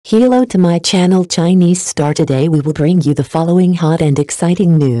Hello to my channel Chinese Star. Today we will bring you the following hot and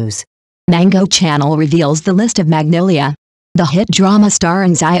exciting news. Mango Channel reveals the list of Magnolia. The hit drama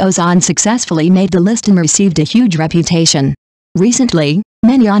starring Xiao Zhan successfully made the list and received a huge reputation. Recently,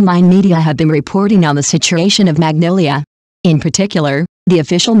 many online media have been reporting on the situation of Magnolia. In particular, the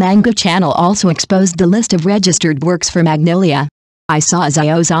official Mango Channel also exposed the list of registered works for Magnolia. I saw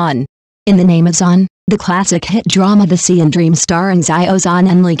Xiao Zhan. In the name of Zhan, the classic hit drama The Sea and Dream starring Xiao Zhan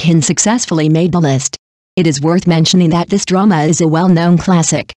and Li Qin successfully made the list. It is worth mentioning that this drama is a well-known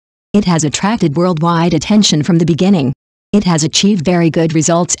classic. It has attracted worldwide attention from the beginning. It has achieved very good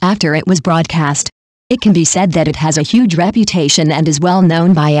results after it was broadcast. It can be said that it has a huge reputation and is well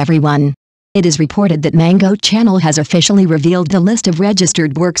known by everyone. It is reported that Mango Channel has officially revealed the list of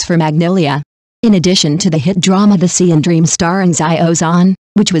registered works for Magnolia. In addition to the hit drama The Sea and Dream starring Xiao Zhan,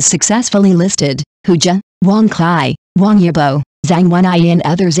 which was successfully listed, Hu Jia, Wang Kai, Wang Yibo, Zhang Wenyi and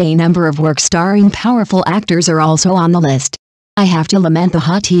others, a number of works starring powerful actors are also on the list. I have to lament the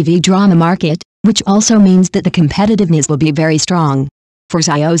hot TV drama market, which also means that the competitiveness will be very strong. For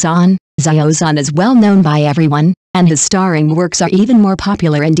Xiao Zhan is well known by everyone, and his starring works are even more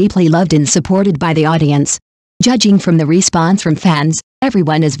popular and deeply loved and supported by the audience. Judging from the response from fans,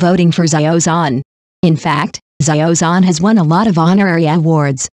 everyone is voting for Xiao Zhan. In fact, Xiao Zhan has won a lot of honorary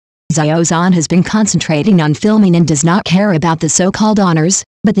awards. Xiao Zhan has been concentrating on filming and does not care about the so-called honors,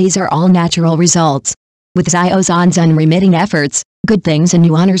 but these are all natural results. With Xiao Zhan's unremitting efforts, good things and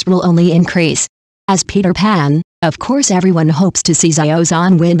new honors will only increase. As Peter Pan, of course everyone hopes to see Xiao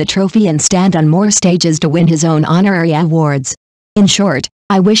Zhan win the trophy and stand on more stages to win his own honorary awards. In short,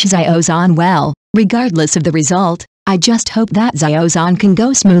 I wish Xiao Zhan well, regardless of the result. I just hope that Xiao Zhan can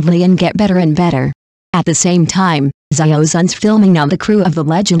go smoothly and get better and better. At the same time, Xiao Zhan's filming on the crew of The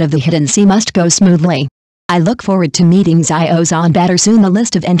Legend of the Hidden Sea must go smoothly. I look forward to meeting Xiao Zhan better soon. The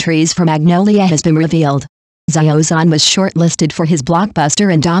list of entries for Magnolia has been revealed. Xiao Zhan was shortlisted for his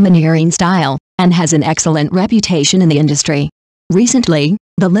blockbuster and domineering style, and has an excellent reputation in the industry. Recently,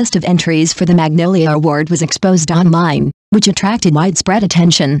 the list of entries for the Magnolia Award was exposed online, which attracted widespread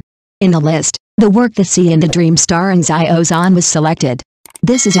attention. In the list, the work The Sea and the Dream starring Xiao Zhan was selected.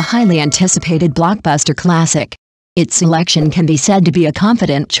 This is a highly anticipated blockbuster classic. Its selection can be said to be a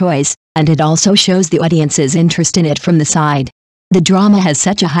confident choice, and it also shows the audience's interest in it from the side. The drama has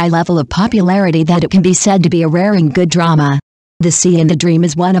such a high level of popularity that it can be said to be a rare and good drama. The Sea and the Dream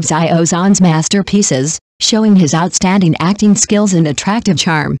is one of Xiao Zhan's masterpieces, showing his outstanding acting skills and attractive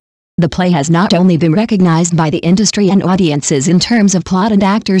charm. The play has not only been recognized by the industry and audiences in terms of plot and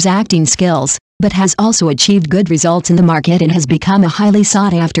actors' acting skills, but has also achieved good results in the market and has become a highly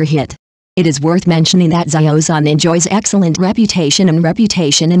sought-after hit. It is worth mentioning that Xiao Zhan enjoys excellent reputation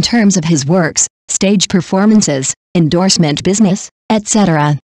in terms of his works, stage performances, endorsement business,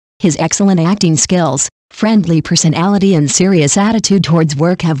 etc. His excellent acting skills, friendly personality and serious attitude towards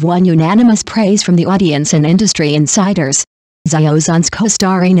work have won unanimous praise from the audience and industry insiders. Xiao Zhan's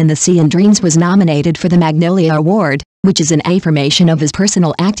co-starring in The Sea and Dreams was nominated for the Magnolia Award, which is an affirmation of his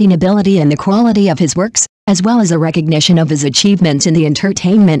personal acting ability and the quality of his works, as well as a recognition of his achievements in the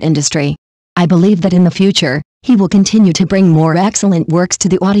entertainment industry. I believe that in the future, he will continue to bring more excellent works to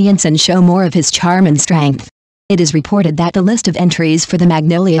the audience and show more of his charm and strength. It is reported that the list of entries for the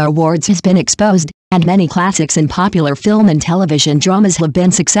Magnolia Awards has been exposed, and many classics and popular film and television dramas have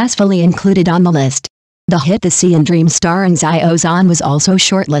been successfully included on the list. The hit The Sea and Dream starring Xiao Zhan was also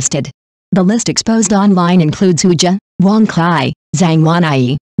shortlisted. The list exposed online includes Hu Jia, Wang Kai, Zhang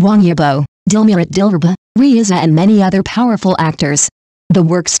Wenyi, Wang Yibo, Dilmurat Dilruba, Riza and many other powerful actors. The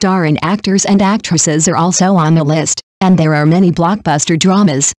works starring actors and actresses are also on the list, and there are many blockbuster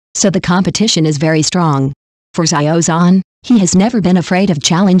dramas, so the competition is very strong. For Xiao Zhan, he has never been afraid of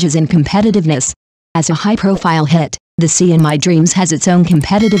challenges and competitiveness. As a high-profile hit, The Sea and My Dreams has its own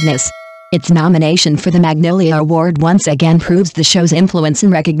competitiveness. Its nomination for the Magnolia Award once again proves the show's influence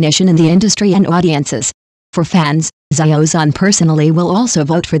and recognition in the industry and audiences. For fans, Xiao Zhan personally will also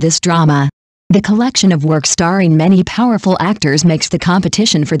vote for this drama. The collection of works starring many powerful actors makes the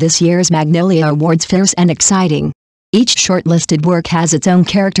competition for this year's Magnolia Awards fierce and exciting. Each shortlisted work has its own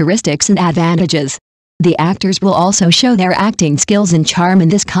characteristics and advantages. The actors will also show their acting skills and charm in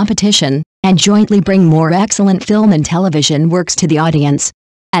this competition, and jointly bring more excellent film and television works to the audience.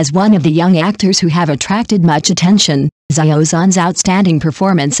 As one of the young actors who have attracted much attention, Xiao Zhan's outstanding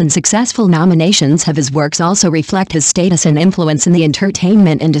performance and successful nominations of his works also reflect his status and influence in the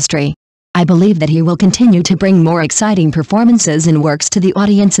entertainment industry. I believe that he will continue to bring more exciting performances and works to the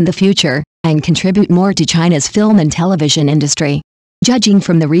audience in the future, and contribute more to China's film and television industry. Judging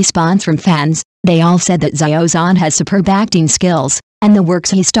from the response from fans, they all said that Xiao Zhan has superb acting skills, and the works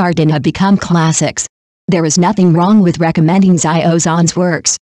he starred in have become classics. There is nothing wrong with recommending Xiao Zhan's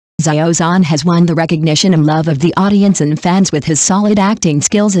works. Xiao Zhan has won the recognition and love of the audience and fans with his solid acting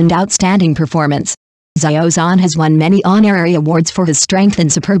skills and outstanding performance. Xiao Zhan has won many honorary awards for his strength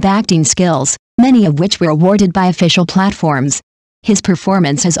and superb acting skills, many of which were awarded by official platforms. His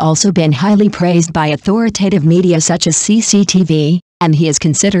performance has also been highly praised by authoritative media such as CCTV, and he is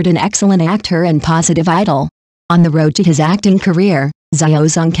considered an excellent actor and positive idol. On the road to his acting career, Xiao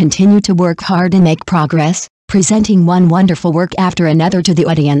Zhan continued to work hard and make progress, presenting one wonderful work after another to the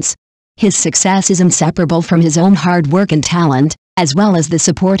audience. His success is inseparable from his own hard work and talent, as well as the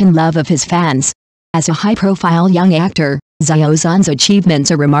support and love of his fans. As a high-profile young actor, Xiao Zhan's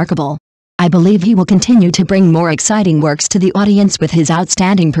achievements are remarkable. I believe he will continue to bring more exciting works to the audience with his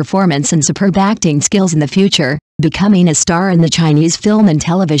outstanding performance and superb acting skills in the future, becoming a star in the Chinese film and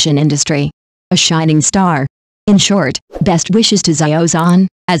television industry. A shining star. In short, best wishes to Xiao Zhan.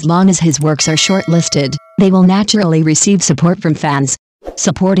 As long as his works are shortlisted, they will naturally receive support from fans.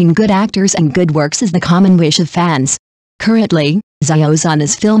 Supporting good actors and good works is the common wish of fans. Currently, Xiao Zhan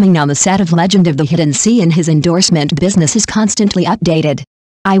is filming on the set of Legend of the Hidden Sea and his endorsement business is constantly updated.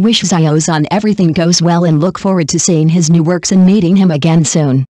 I wish Xiao Zhan everything goes well and look forward to seeing his new works and meeting him again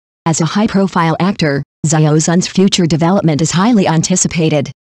soon. As a high-profile actor, Xiao Zhan's future development is highly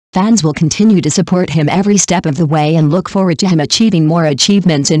anticipated. Fans will continue to support him every step of the way and look forward to him achieving more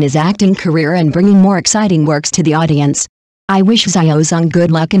achievements in his acting career and bringing more exciting works to the audience. I wish Xiao Zhan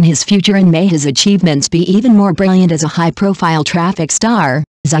good luck in his future and may his achievements be even more brilliant as a high-profile traffic star.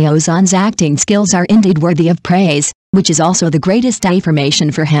 Xiao Zhan's acting skills are indeed worthy of praise, which is also the greatest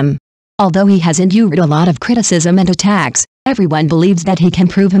affirmation for him. Although he has endured a lot of criticism and attacks, everyone believes that he can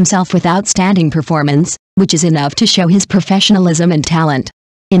prove himself with outstanding performance, which is enough to show his professionalism and talent.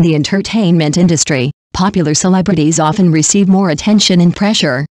 In the entertainment industry, popular celebrities often receive more attention and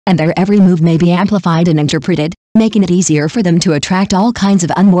pressure, and their every move may be amplified and interpreted, making it easier for them to attract all kinds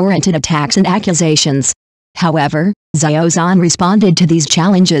of unwarranted attacks and accusations. However, Xiao Zhan responded to these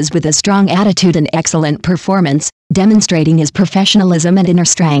challenges with a strong attitude and excellent performance, demonstrating his professionalism and inner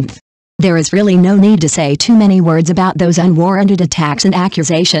strength. There is really no need to say too many words about those unwarranted attacks and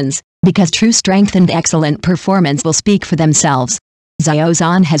accusations, because true strength and excellent performance will speak for themselves. Xiao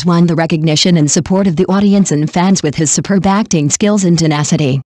Zhan has won the recognition and support of the audience and fans with his superb acting skills and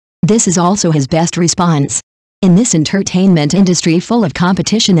tenacity. This is also his best response. In this entertainment industry full of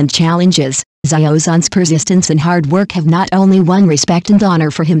competition and challenges, Xiao Zhan's persistence and hard work have not only won respect and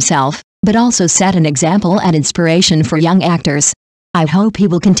honor for himself, but also set an example and inspiration for young actors. I hope he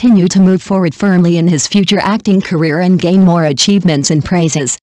will continue to move forward firmly in his future acting career and gain more achievements and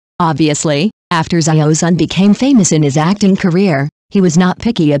praises. Obviously, after Xiao Zhan became famous in his acting career, he was not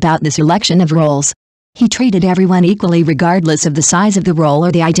picky about the selection of roles. He treated everyone equally regardless of the size of the role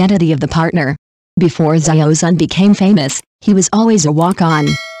or the identity of the partner. Before Xiao Zhan became famous, he was always a walk-on.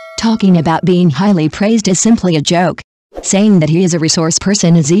 Talking about being highly praised is simply a joke. Saying that he is a resource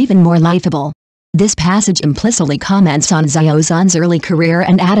person is even more laughable. This passage implicitly comments on Xiao Zhan's early career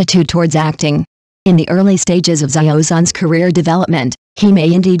and attitude towards acting. In the early stages of Xiao Zhan's career development, he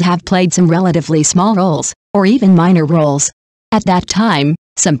may indeed have played some relatively small roles, or even minor roles. At that time,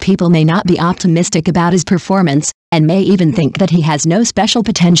 some people may not be optimistic about his performance, and may even think that he has no special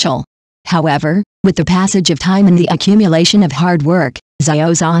potential. However, with the passage of time and the accumulation of hard work,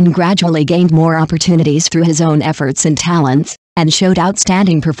 Xiao Zhan gradually gained more opportunities through his own efforts and talents, and showed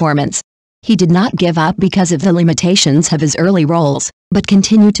outstanding performance. He did not give up because of the limitations of his early roles, but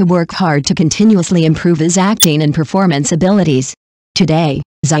continued to work hard to continuously improve his acting and performance abilities. Today,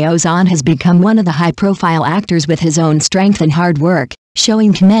 Xiao Zhan has become one of the high-profile actors with his own strength and hard work,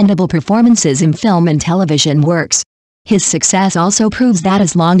 showing commendable performances in film and television works. His success also proves that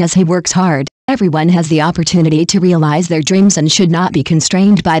as long as he works hard, everyone has the opportunity to realize their dreams and should not be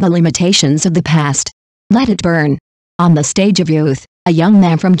constrained by the limitations of the past. Let it burn. On the stage of youth, a young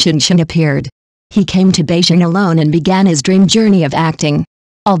man from Chongqing appeared. He came to Beijing alone and began his dream journey of acting.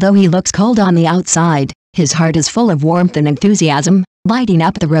 Although he looks cold on the outside, his heart is full of warmth and enthusiasm, lighting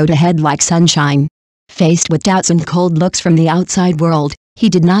up the road ahead like sunshine. Faced with doubts and cold looks from the outside world, he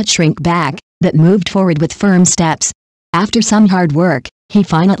did not shrink back, but moved forward with firm steps. After some hard work, he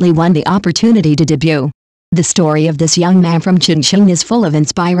finally won the opportunity to debut. The story of this young man from Chongqing is full of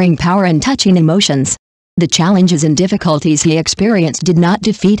inspiring power and touching emotions. The challenges and difficulties he experienced did not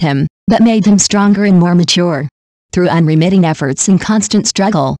defeat him, but made him stronger and more mature. Through unremitting efforts and constant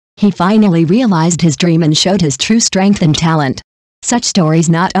struggle, he finally realized his dream and showed his true strength and talent. Such stories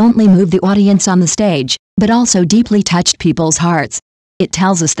not only moved the audience on the stage, but also deeply touched people's hearts. It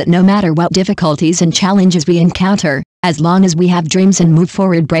tells us that no matter what difficulties and challenges we encounter, As long as we have dreams and move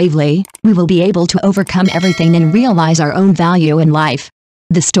forward bravely, we will be able to overcome everything and realize our own value in life.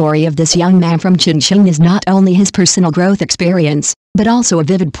 The story of this young man from Chongqing is not only his personal growth experience, but also a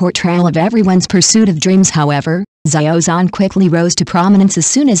vivid portrayal of everyone's pursuit of dreams. However, Xiao Zhan quickly rose to prominence as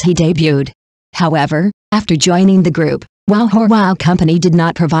soon as he debuted. However, after joining the group, Wow Company did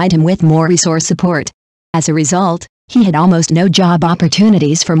not provide him with more resource support. As a result, he had almost no job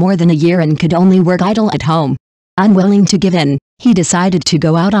opportunities for more than a year and could only work idle at home. Unwilling to give in, he decided to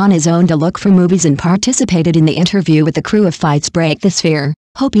go out on his own to look for movies and participated in the interview with the crew of Fights Break the Sphere,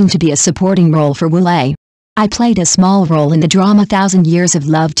 hoping to be a supporting role for Wu Lei. I played a small role in the drama 1000 Years of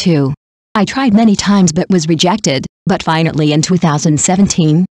Love too. I tried many times but was rejected, but finally in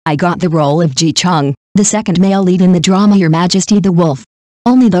 2017, I got the role of Ji Cheng, the second male lead in the drama Your Majesty the Wolf.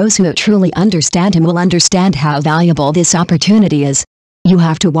 Only those who truly understand him will understand how valuable this opportunity is. You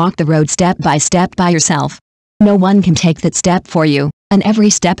have to walk the road step by yourself. No one can take that step for you, and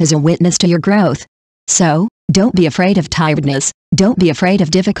every step is a witness to your growth. So, don't be afraid of tiredness, don't be afraid of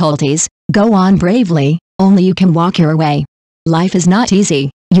difficulties, go on bravely, only you can walk your way. Life is not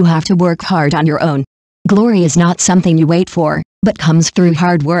easy, you have to work hard on your own. Glory is not something you wait for, but comes through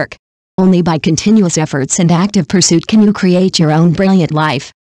hard work. Only by continuous efforts and active pursuit can you create your own brilliant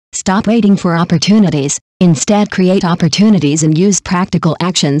life. Stop waiting for opportunities, instead create opportunities and use practical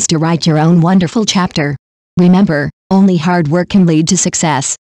actions to write your own wonderful chapter. Remember, only hard work can lead to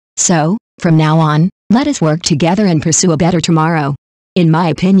success. So, from now on, let us work together and pursue a better tomorrow. In my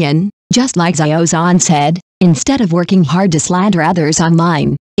opinion, just like Xiao Zhan said, instead of working hard to slander others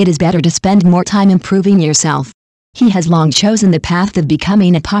online, it is better to spend more time improving yourself. He has long chosen the path of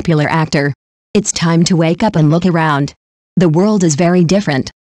becoming a popular actor. It's time to wake up and look around. The world is very different.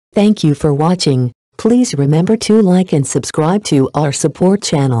 Thank you for watching. Please remember to like and subscribe to our support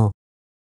channel.